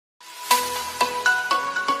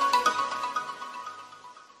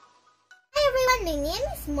my name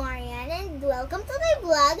is Marian and welcome to my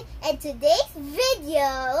vlog. And today's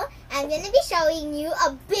video, I'm gonna be showing you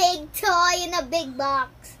a big toy in a big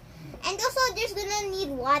box. And also, there's gonna need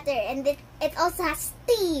water and it also has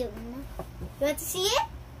steam. You want to see it?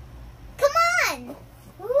 Come on!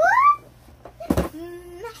 What?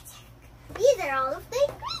 Magic. These are all of the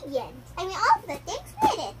ingredients. I mean, all of the things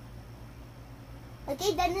with it.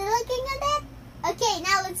 Okay, done looking at it? Okay,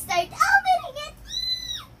 now let's start opening it.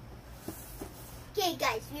 Okay,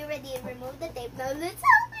 guys, we already removed the tape. Now let's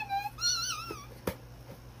open it.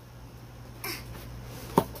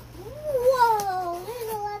 Whoa,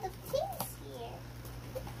 there's a lot of things here.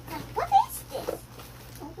 What is this?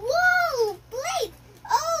 Whoa, plate.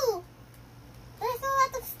 Oh, there's a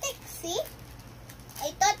lot of sticks, see?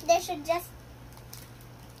 I thought there should just...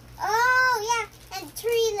 Oh, yeah, and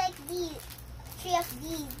three like these. 3 of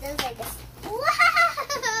these. Those are the... Wow!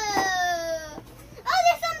 Oh,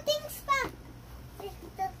 there's some things pa. There's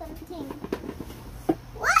still something.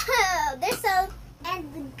 Wow! There's some...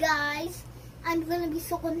 And guys, I'm gonna be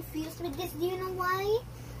so confused with this. Do you know why?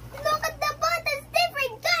 Look at the buttons.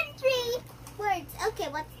 Different country words. Okay,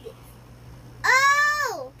 what's this?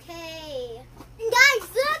 Oh, okay. Guys,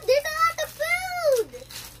 look! There's a lot of food!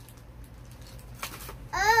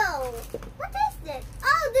 Oh, what is this?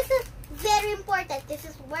 Oh, this is very important. This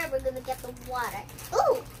is where we're gonna get the water.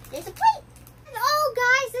 Oh, there's a plate. And oh,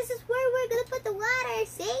 guys, this is where we're gonna put the water.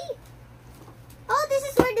 See? Oh, this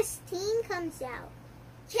is where the steam comes out.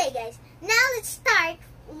 Okay, guys. Now let's start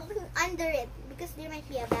looking under it because there might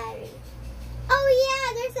be a battery. Oh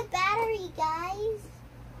yeah, there's a battery, guys.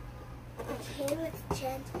 Okay, let's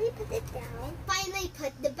gently put it down. Finally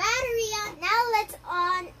put the battery on. Now let's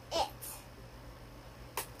on it.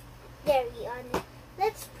 There we on it.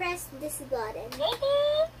 Let's press this button.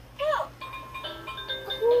 Whoa.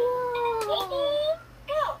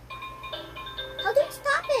 How do we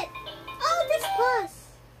stop it? Oh, this pause.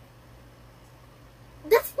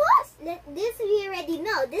 That's pause. This we already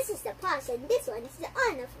know. This is the pause and this one is the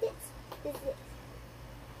on of this. This.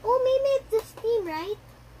 Oh, maybe it's the steam, right?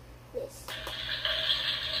 This.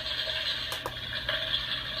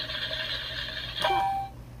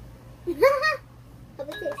 How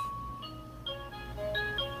about this?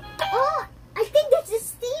 Oh, I think that's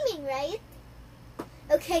just steaming, right?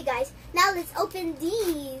 Okay, guys. Now let's open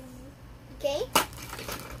these. Okay?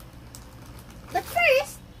 But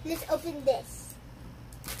first, let's open this.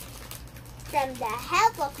 From the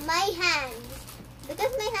help of my hands.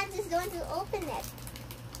 Because my hands is going to open it.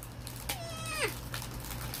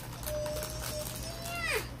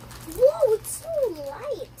 Whoa, it's so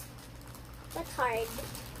light. But hard.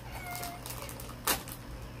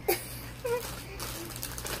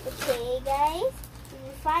 Okay, guys,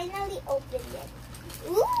 we finally opened it.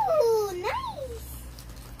 Ooh, nice!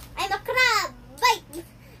 I'm a crab. Bite!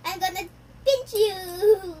 I'm gonna pinch you.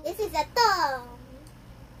 This is a tongue.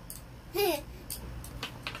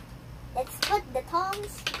 Let's put the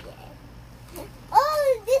tongs here.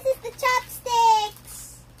 Oh, this is the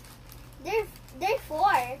chopsticks. They're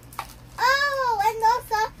 4. Oh, and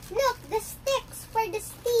also look, the sticks for the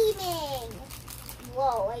steaming.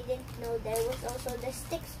 Whoa, I didn't know there was also the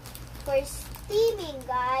sticks for steaming,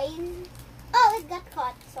 guys. Oh, it got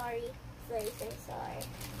caught. Sorry.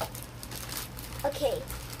 Okay,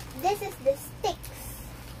 this is the sticks.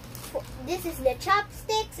 This is the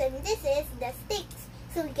chopsticks and this is the sticks.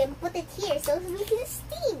 So we can put it here so we can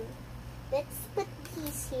steam. Let's put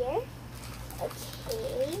these here.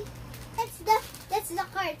 Okay. That's the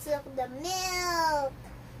cards of the milk.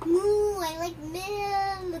 Moo, I like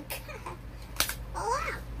milk.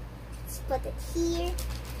 Oh, let's put it here.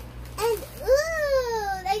 And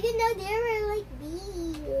ooh, I didn't know there were like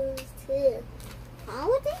these too. Oh,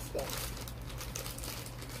 what is this?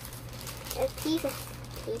 A piece of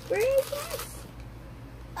paper, I guess.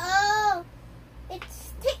 Oh, it's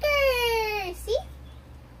stickers. See?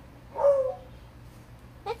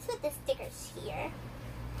 Let's put the stickers here.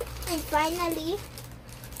 And finally,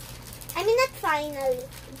 not finally.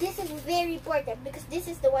 This is very important because this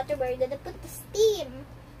is the water where we're gonna put the steam.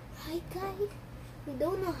 Right, guys? We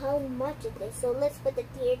don't know how much it is, so let's put it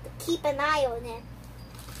here to keep an eye on it.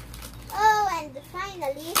 Oh, and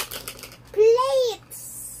finally,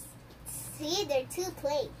 plates. See, there are 2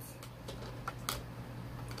 plates.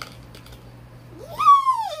 Yay!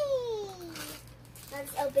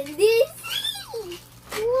 Let's open this.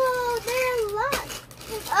 Whoa, there are a lot.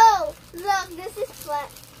 Oh, look, this is flat.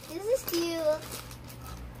 This is cute.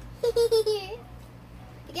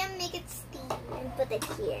 We're gonna make it steam and put it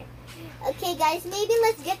here. Okay, guys, maybe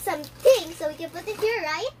let's get some things so we can put it here,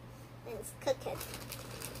 right? Let's cook it.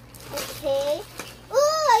 Okay.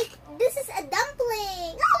 Oh, This is a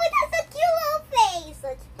dumpling. Oh, it has a cute little face.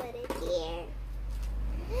 Let's put it here.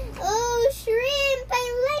 Oh, shrimp. I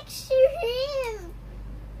like shrimp.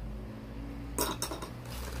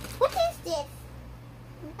 What is this?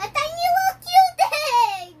 A tiny little cute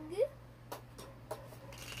egg.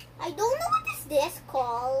 I don't know what is this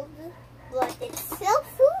called, but it's still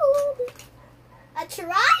food. A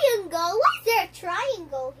triangle? Why is there a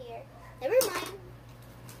triangle here? Never mind.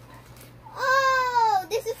 Oh,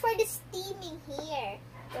 this is for the steaming here.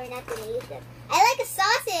 We're not gonna use them. I like a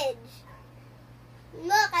sausage.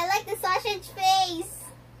 Look, I like the sausage face.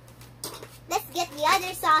 Let's get the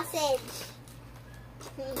other sausage.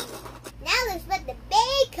 Now let's put the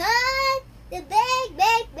bacon. The bacon.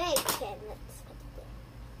 Let's put it there.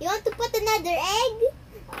 You want to put another egg?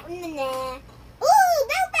 Nah. Ooh,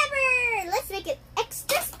 bell pepper. Let's make it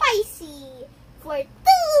extra spicy for 2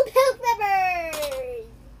 bell peppers.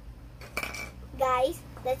 Guys,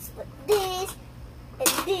 let's put this, and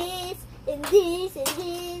this, and this, and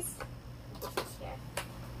this.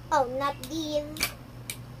 Oh, not these.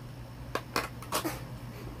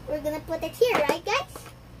 We're gonna put it here, right, guys?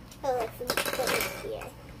 Oh, let's put it here.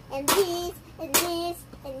 And this, and this,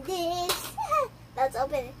 and this. Let's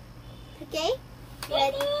open it. Okay?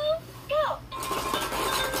 Ready? Go!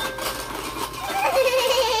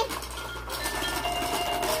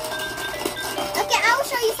 Okay, I'll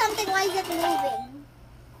show you something. Why is it moving?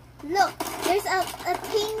 Look, there's a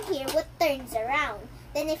thing here what turns around.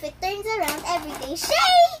 Then if it turns around, everything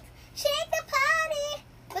shake! Shake the potty!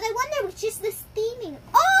 But I wonder which is the steaming.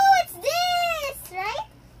 Oh, it's this! Right?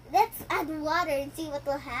 Let's add water and see what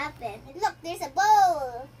will happen. And look, there's a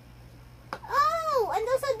bowl. Oh, and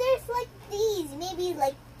also there's like these. Maybe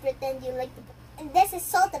like pretend you like the... And this is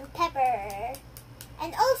salt and pepper.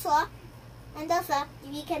 And also,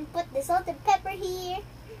 you can put the salt and pepper here.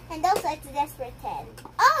 And also, it's just pretend.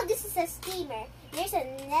 Oh, this is a steamer. There's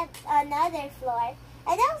another floor.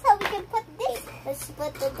 And also, we can put this. Let's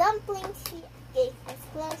put the dumplings here. Okay, let's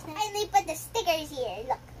close now. And we put the stickers here.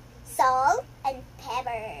 Look, salt and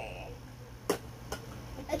pepper.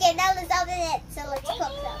 Okay, now let's open it. So let's cook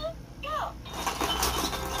them. Go.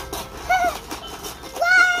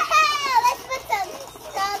 Wow! Let's put some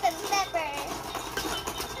salt and pepper.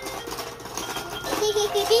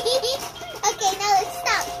 Okay, now let's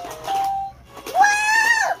stop.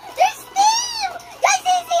 Wow! There's steam! Guys,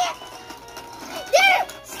 see it? There's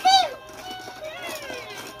steam!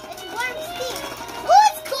 It's warm steam. Oh,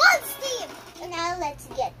 it's cold steam! So now let's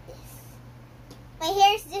get this. My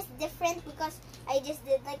hair is just different because I just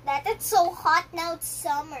did like that. It's so hot now, it's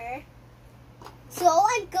summer. So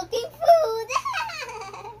I'm cooking food.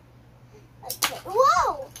 Okay.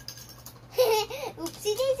 Whoa!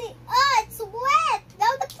 Oopsie daisy. Oh, it's wet.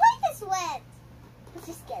 Now the plate is wet. I'm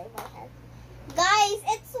just getting my head. Guys,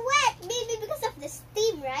 it's wet. Maybe because of the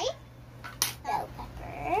steam, right? Bell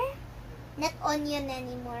pepper. Not onion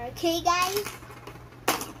anymore. Okay, guys?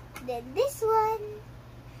 Then this one.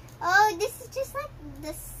 Oh, this is just like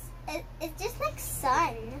this. It's just like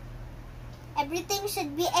sun. Everything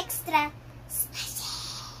should be extra spicy.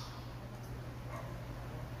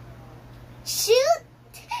 Shoot!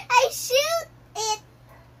 I shoot it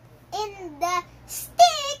in the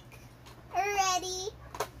stick already.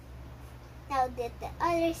 Now did the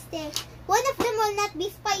other stick. One of them will not be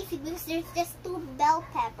spicy because there's just 2 bell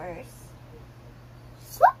peppers.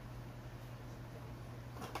 Swoop!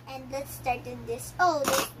 And let's start in this. Oh,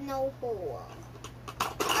 there's no hole.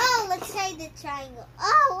 Oh, let's try the triangle.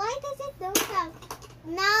 Oh, why does it don't have?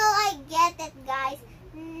 Now I get it, guys.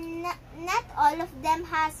 Not all of them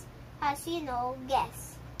has you know,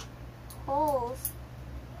 guess. Holes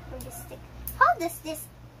for the stick. How does this?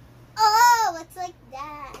 Oh, it's like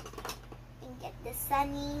that. And get the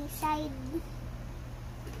sunny side.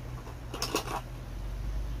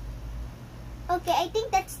 Okay, I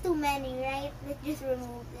think that's too many, right? Let's just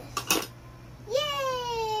remove this.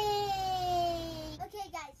 Yay! Okay,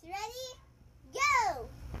 guys, ready? Go!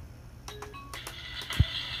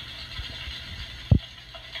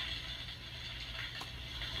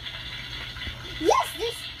 Yes,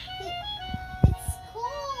 it's cold.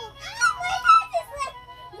 Oh my God, it's like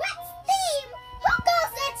wet steam. Who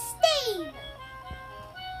calls that steam?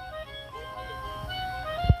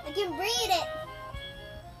 I can breathe it.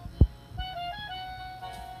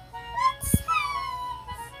 Wet steam.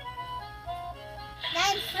 Now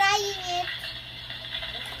I'm frying it.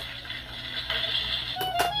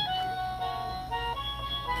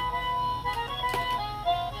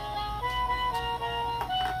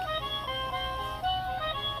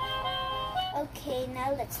 Okay, now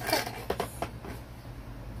let's put this.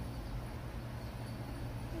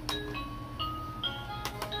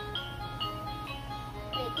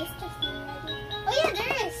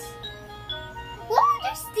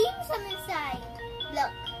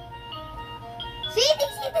 Look. See? Do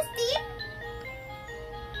you see the steam?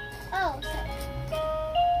 Oh, sorry.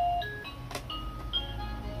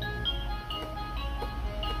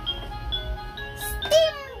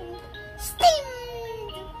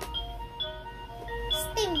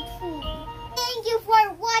 Steamed food. Thank you for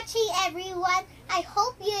watching, everyone. I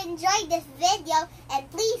hope you enjoyed this video, and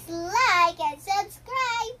please like and subscribe.